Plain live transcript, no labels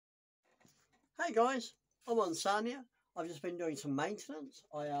Hey guys, I'm on Sanya. I've just been doing some maintenance.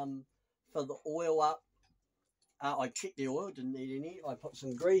 I filled the oil up. I checked the oil, didn't need any. I put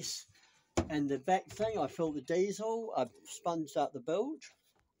some grease and the back thing. I filled the diesel. I sponged out the bilge.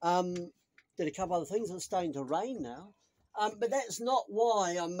 Um, did a couple other things. It's starting to rain now. But that's not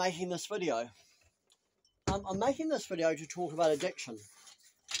why I'm making this video. I'm making this video to talk about addiction.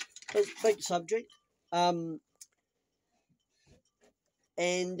 It's a big subject.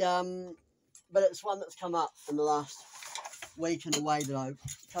 But it's one that's come up in the last week in a way that a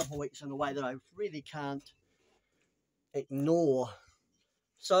couple of weeks in a way that I really can't ignore.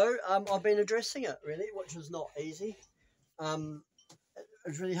 So I've been addressing it really, which is not easy.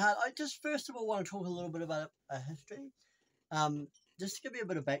 It's really hard. I just first of all want to talk a little bit about a history, just to give you a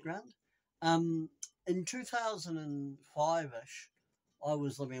bit of background. In 2005-ish, I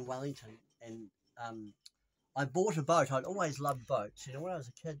was living in Wellington, and I bought a boat. I'd always loved boats. You know, when I was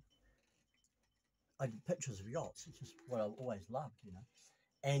a kid, I did pictures of yachts. It's just what I always loved, you know.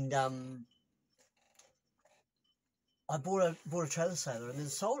 And I bought a trailer sailor and then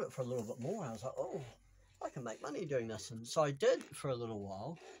sold it for a little bit more. I was like, oh, I can make money doing this. And so I did for a little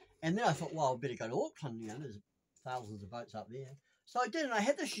while. And then I thought, well, I better go to Auckland. You know, there's thousands of boats up there. So I did, and I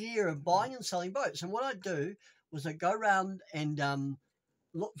had this year of buying and selling boats. And what I'd do was I'd go around and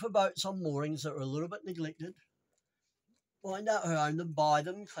look for boats on moorings that were a little bit neglected, find out who owned them, buy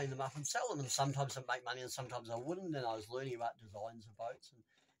them, clean them up and sell them. And sometimes I'd make money and sometimes I wouldn't. And I was learning about designs of boats.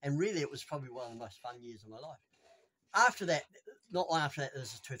 And really, it was probably one of the most fun years of my life. After that, not long after that, there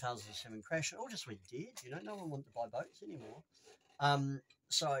was a 2007 crash. It all just went dead. You know, no one wanted to buy boats anymore.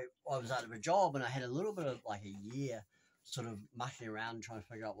 So I was out of a job and I had a little bit of like a year sort of mucking around trying to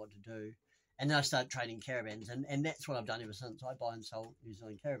figure out what to do. And then I started trading caravans. And that's what I've done ever since. I buy and sell New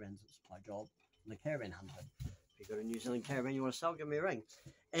Zealand caravans. It's my job. I'm a caravan hunter. If you've got a New Zealand caravan you want to sell, give me a ring.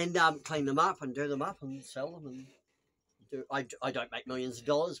 And clean them up and do them up and sell them. And do. I don't make millions of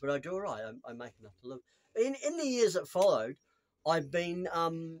dollars, but I do all right. I make enough to live. In the years that followed, I've been,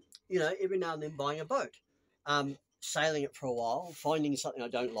 you know, every now and then buying a boat, sailing it for a while, finding something I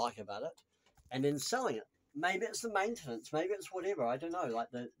don't like about it, and then selling it. Maybe it's the maintenance, maybe it's whatever, I don't know. Like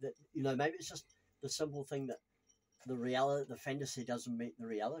you know, maybe it's just the simple thing that the reality, the fantasy doesn't meet the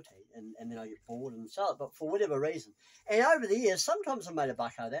reality, and then I get bored and sell it. But for whatever reason, and over the years, sometimes I've made a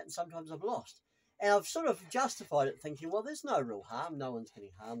buck out of that, and sometimes I've lost. And I've sort of justified it, thinking, well, there's no real harm, no one's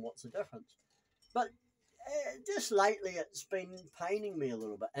getting harmed. What's the difference? But just lately, it's been paining me a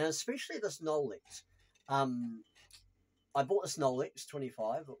little bit, and especially this Nolex. I bought this Nolex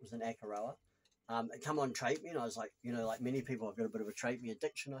 25. It was an Akaroa. It come on trade me, and I was like, you know, like many people, I've got a bit of a trade me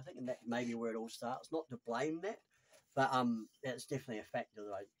addiction, I think, and that may be where it all starts. Not to blame that, but that's definitely a factor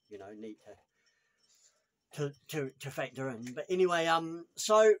that I, you know, need to factor in. But anyway,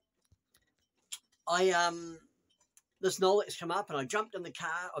 so I this Nolex come up and I jumped in the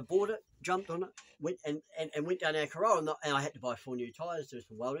car, I bought it, jumped on it, went and went down our Corolla, and I had to buy 4 new tyres, do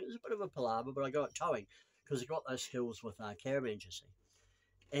some welding. It was a bit of a palaver, but I got it towing because I got those skills with caravans, you see.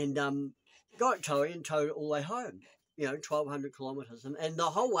 And got it towing and towed it all the way home, you know, 1,200 kilometres. And the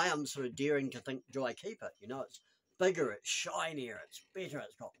whole way I'm sort of daring to think, do I keep it? You know, it's bigger, it's shinier, it's better,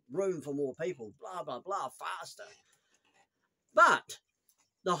 it's got room for more people, blah, blah, blah, faster. But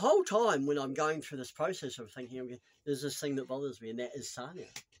the whole time when I'm going through this process of thinking, there's this thing that bothers me, and that is Sanya.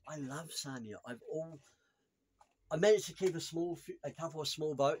 I love Sanya. I managed to keep a couple of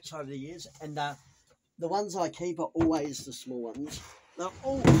small boats over the years, and the ones I keep are always the small ones. They're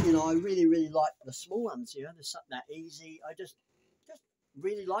all, you know, I really, really like the small ones. You know, there's something that easy. I just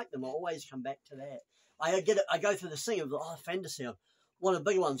really like them. I always come back to that. I go through this thing of fantasy. I want a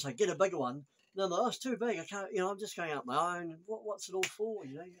bigger one, so I get a bigger one. No, it's too big. I can't, you know, I'm just going out my own. What's it all for?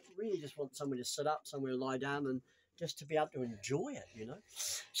 You know, you really just want somewhere to sit up, somewhere to lie down, and just to be able to enjoy it, you know.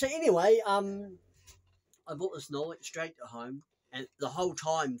 So anyway, I bought this Nolex straight to home, and the whole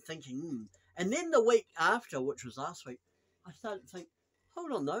time thinking, and then the week after, which was last week, I started to think,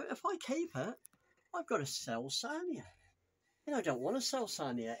 hold on though, if I keep it, I've got to sell Sanya. And I don't want to sell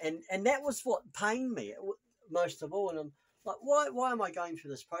Sanya. And that was what pained me most of all. And I'm like, why am I going through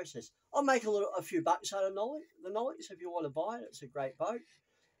this process? I'll make a few bucks out of the Nolex if you want to buy it. It's a great boat.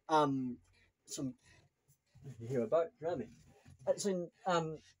 You hear a boat around me. It's in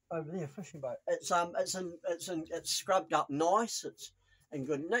over there, a fishing boat. It's scrubbed up nice. It's in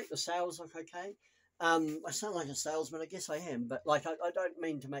good nick. The sails look okay. I sound like a salesman, I guess I am, but like I don't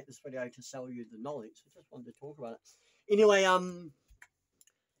mean to make this video to sell you the Nolex. I just wanted to talk about it. Anyway,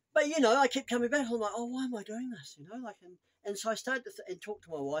 but you know, I kept coming back. I'm like, oh, why am I doing this? You know, like, and so I started to talk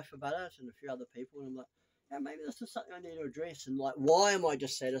to my wife about it and a few other people, and I'm like, yeah, maybe this is something I need to address. And like, why am I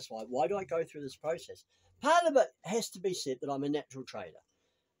dissatisfied? Why do I go through this process? Part of it has to be said that I'm a natural trader.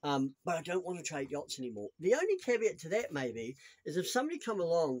 But I don't want to trade yachts anymore. The only caveat to that maybe is if somebody come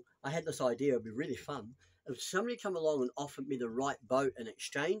along, I had this idea, it'd be really fun. If somebody come along and offered me the right boat in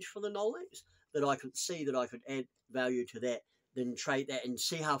exchange for the Nolex, that I could see that I could add value to that, then trade that and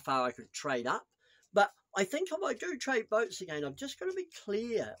see how far I could trade up. But I think if I do trade boats again, I've just got to be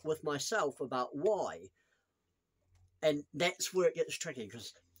clear with myself about why. And that's where it gets tricky,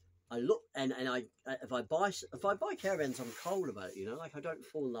 because I look and I if I buy caravans, I'm cold about it. You know, like I don't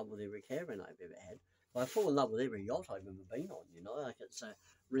fall in love with every caravan I've ever had. But I fall in love with every yacht I've ever been on. You know, like it's a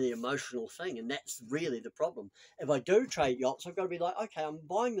really emotional thing, and that's really the problem. If I do trade yachts, I've got to be like, okay, I'm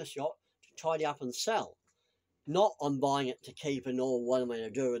buying this yacht to tidy up and sell. Not I'm buying it to keep and all what am I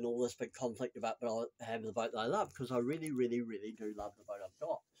going to do and all this big conflict about, but I'll have the boat that I love, because I really, really, really do love the boat I've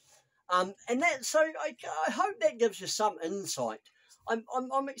got. And that, so I hope that gives you some insight.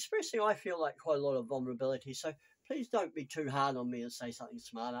 I'm expressing, I feel like, quite a lot of vulnerability, so please don't be too hard on me and say something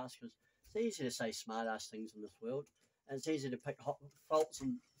smart ass, because it's easy to say smart ass things in this world, and it's easy to pick faults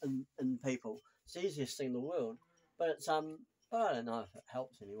in people. It's the easiest thing in the world, but it's but I don't know if it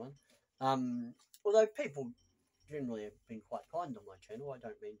helps anyone. Although people generally have been quite kind on my channel, I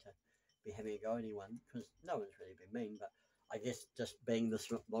don't mean to be having a go at anyone, because no one's really been mean, but I guess just being this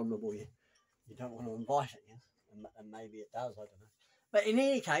vulnerable, you don't want to invite it, yes? And maybe it does, I don't know. But in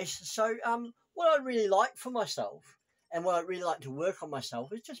any case, so what I really like for myself, and what I really like to work on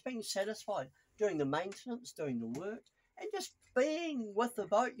myself, is just being satisfied, doing the maintenance, doing the work, and just being with the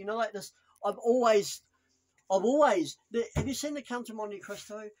boat. You know, like this, I've always, have you seen the Count of Monte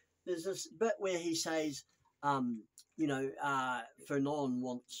Cristo? There's this bit where he says, you know, Fernand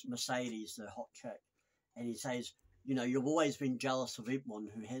wants Mercedes, the hot chick, and he says, you know, you've always been jealous of everyone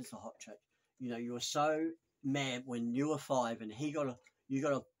who has the hot chick. You know, you were so mad when you were 5 and you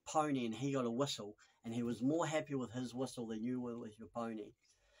got a pony and he got a whistle, and he was more happy with his whistle than you were with your pony.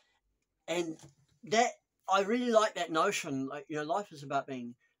 And that, I really like that notion. Like, you know, life is about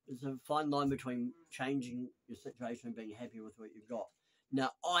being, there's a fine line between changing your situation and being happy with what you've got.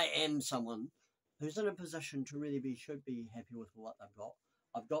 Now, I am someone who's in a position to really should be happy with what I've got.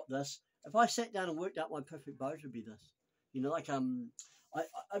 I've got this. If I sat down and worked out my perfect boat, it'd be this. You know, like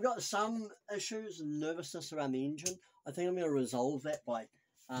I've got some issues and nervousness around the engine. I think I'm going to resolve that by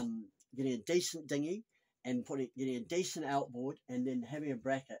getting a decent dinghy and getting a decent outboard, and then having a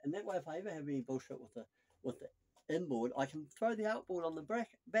bracket. And that way, if I ever have any bullshit with the inboard, I can throw the outboard on the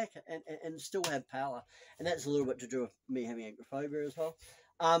back and still have power. And that's a little bit to do with me having agoraphobia as well.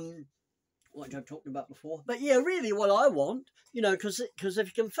 Like I've talked about before. But yeah, really what I want, you know, because if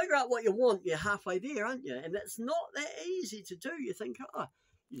you can figure out what you want, you're halfway there, aren't you? And that's not that easy to do. You think, oh,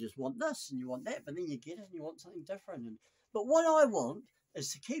 you just want this and you want that, but then you get it and you want something different. But what I want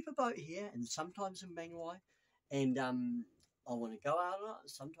is to keep a boat here, and sometimes in Bangawai, and I want to go out on it.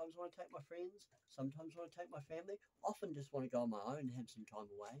 Sometimes I want to take my friends. Sometimes I want to take my family. Often just want to go on my own and have some time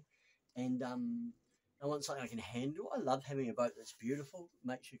away. And I want something I can handle. I love having a boat that's beautiful.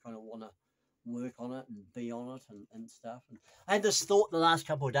 Makes you kind of want to work on it and be on it and stuff. And I had this thought the last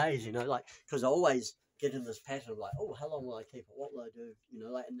couple of days, you know, like, because I always get in this pattern of like, oh, how long will I keep it? What will I do? You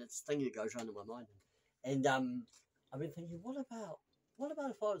know, like, and this thing that goes around in my mind. And I've been thinking, what about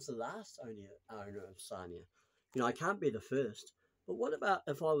if I was the last owner of Sania? You know, I can't be the first, but what about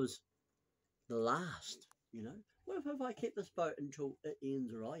if I was the last? You know, what if I kept this boat until it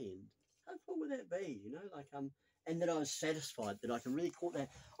ends or I end? How cool would that be? You know, like and that I was satisfied, that I can really call that.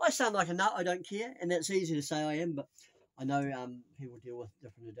 I sound like a nut, I don't care, and that's easy to say I am, but I know people deal with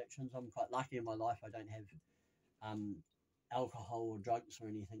different addictions. I'm quite lucky in my life. I don't have alcohol or drugs or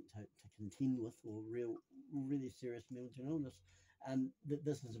anything to contend with, or really serious mental illness.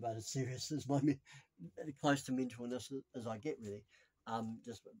 This is about as serious as close to mental illness as I get, really.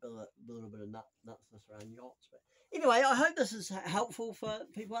 Just a little bit of nutsness around yachts. But anyway, I hope this is helpful for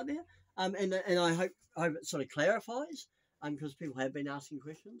people out there. And I hope it sort of clarifies, because people have been asking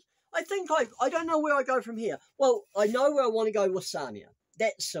questions. I think I don't know where I go from here. Well, I know where I want to go with Sania.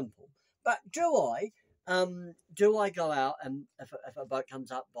 That's simple. But do I go out and if a boat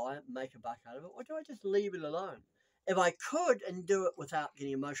comes up, buy it, and make a buck out of it, or do I just leave it alone? If I could and do it without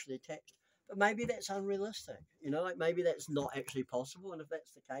getting emotionally attached, but maybe that's unrealistic. You know, like maybe that's not actually possible. And if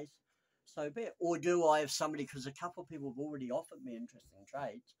that's the case, so be it. Or do I have somebody, because a couple of people have already offered me interesting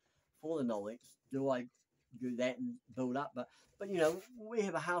trades for the Nolex, do I do that and build up? But you know, we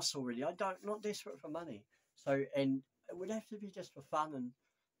have a house already. Not desperate for money. So, and it would have to be just for fun, and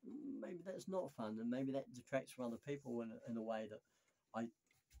maybe that's not fun, and maybe that detracts from other people in a way that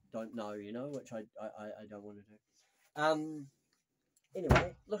don't know, you know, which I don't want to do.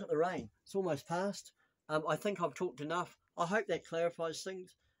 Anyway, look at the rain. It's almost past. I think I've talked enough. I hope that clarifies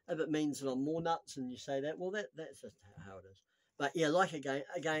things. If it means that I'm more nuts and you say that, well, that's just how it is. But yeah, like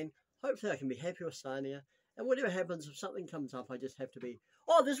again, hopefully I can be happy with Sania. And whatever happens, if something comes up, I just have to be...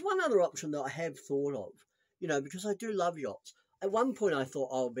 Oh, there's one other option that I have thought of, you know, because I do love yachts. At one point I thought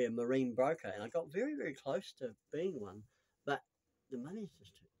I'll be a marine broker, and I got very, very close to being one. But the money's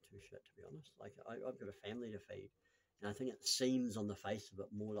just too shit, to be honest. Like, I've got a family to feed. And I think it seems on the face of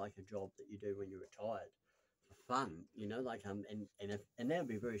it more like a job that you do when you're retired for fun, you know, like, and that would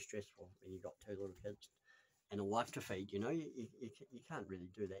be very stressful when you've got 2 little kids and a wife to feed, you know. You can't really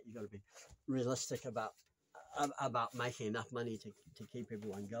do that. You've got to be realistic about making enough money to keep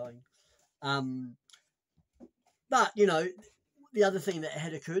everyone going. But, you know, the other thing that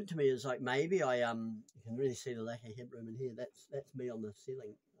had occurred to me is, like, maybe you can really see the lack of headroom in here. That's me on the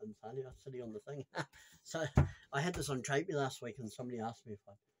ceiling, and Sunny, I'm sitting on the thing. So I had this on Trape last week, and somebody asked me if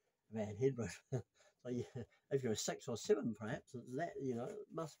I had headroom. So yeah, if you're a 6 or 7, perhaps, it's that, you know, it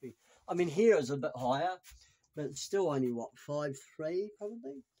must be. I mean, here is a bit higher, but it's still only, what, 5'3",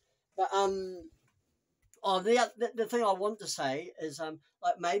 probably. But the thing I want to say is,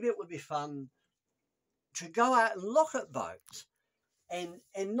 like, maybe it would be fun to go out and look at boats, and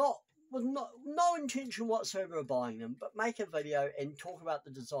not with no intention whatsoever of buying them, but make a video and talk about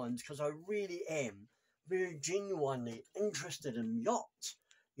the designs, because I really am very genuinely interested in yachts.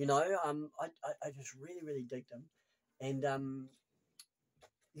 You know, I just really, really dig them, and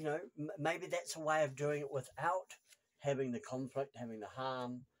you know, maybe that's a way of doing it without having the conflict, having the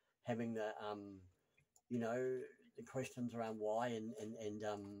harm, having the you know, the questions around why, and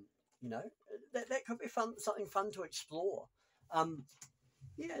you know, that could be fun, something fun to explore.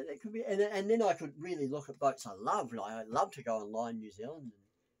 Yeah, that could be, and then I could really look at boats I love. Like, I'd love to go online New Zealand and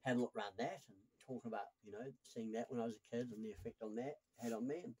have a look around that and talk about, you know, seeing that when I was a kid and the effect on that had on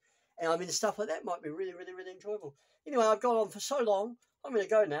me, and I mean, stuff like that might be really, really, really enjoyable. Anyway, I've gone on for so long. I'm going to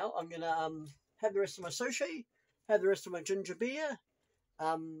go now. I'm going to have the rest of my sushi, have the rest of my ginger beer,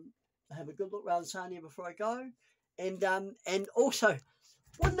 have a good look around Sania before I go, and also,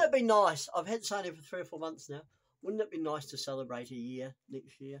 wouldn't it be nice? I've had Sania for 3 or 4 months now. Wouldn't it be nice to celebrate a year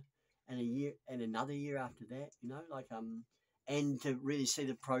next year, and a year and another year after that? You know, like, and to really see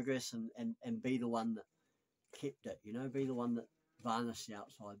the progress, and be the one that kept it. You know, be the one that varnished the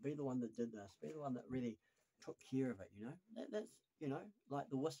outside, be the one that did this, be the one that really took care of it. You know, that's, you know, like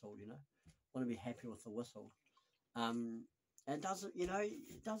the whistle. You know, want to be happy with the whistle. And it doesn't, you know,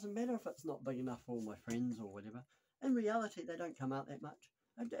 it doesn't matter if it's not big enough for all my friends or whatever. In reality, they don't come out that much.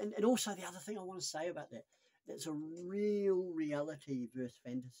 And also the other thing I want to say about that, that's a real reality versus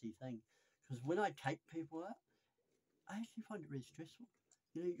fantasy thing. Because when I take people out, I actually find it really stressful.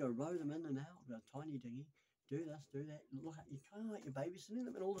 You know, you go row them in and out with a tiny dinghy, do this, do that. Look, you kind of like you're babysitting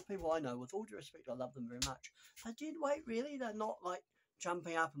them. And all the people I know, with all due respect, I love them very much. They're dead weight, really. They're not like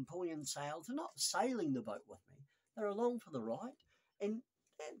jumping up and pulling in sails. They're not sailing the boat with me. They're along for the ride. And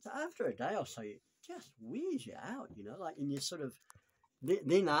after a day or so, it just wears you out, you know, like, and you sort of, then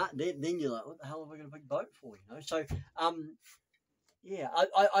you're like, what the hell have I got a big boat for, you know? So, yeah,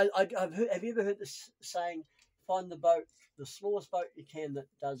 I've heard, have you ever heard this saying, find the boat, the smallest boat you can that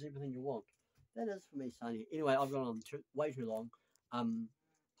does everything you want? That is for me, Sonia. Anyway, I've gone on way too long.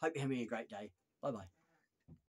 Hope you're having a great day. Bye-bye.